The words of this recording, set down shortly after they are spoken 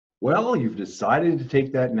Well, you've decided to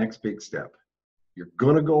take that next big step. You're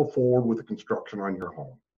going to go forward with the construction on your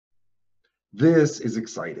home. This is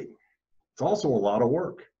exciting. It's also a lot of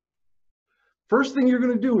work. First thing you're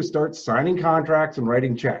going to do is start signing contracts and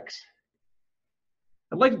writing checks.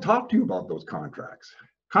 I'd like to talk to you about those contracts.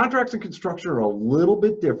 Contracts in construction are a little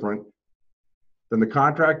bit different than the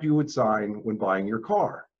contract you would sign when buying your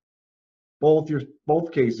car.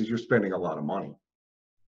 Both cases, you're spending a lot of money.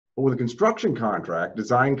 But with a construction contract,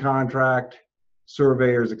 design contract,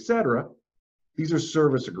 surveyors, etc., these are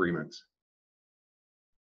service agreements.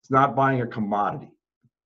 It's not buying a commodity.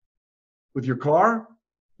 With your car,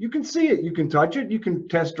 you can see it, you can touch it, you can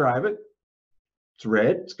test drive it. It's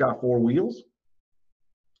red, it's got 4 wheels.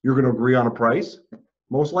 You're going to agree on a price.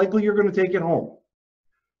 Most likely you're going to take it home.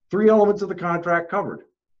 3 elements of the contract covered: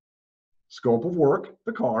 scope of work,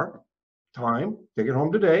 the car, time, take it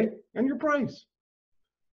home today, and your price.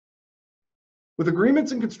 With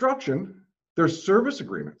agreements in construction, there's service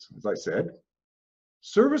agreements, as I said.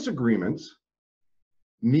 Service agreements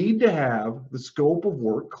need to have the scope of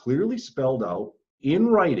work clearly spelled out in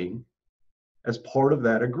writing as part of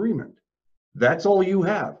that agreement. That's all you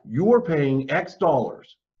have. You are paying X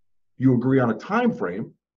dollars. You agree on a time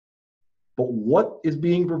frame, but what is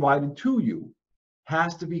being provided to you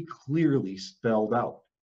has to be clearly spelled out.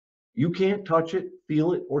 You can't touch it,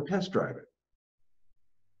 feel it, or test drive it.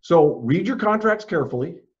 So read your contracts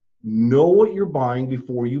carefully, know what you're buying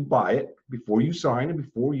before you buy it, before you sign, and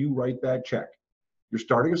before you write that check. You're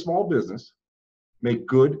starting a small business. Make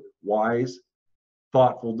good, wise,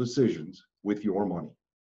 thoughtful decisions with your money.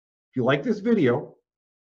 If you like this video,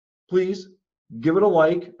 please give it a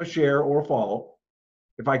like, a share, or a follow.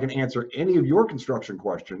 If I can answer any of your construction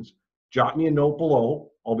questions, jot me a note below.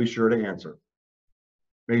 I'll be sure to answer.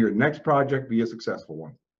 May your next project be a successful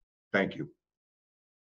one. Thank you.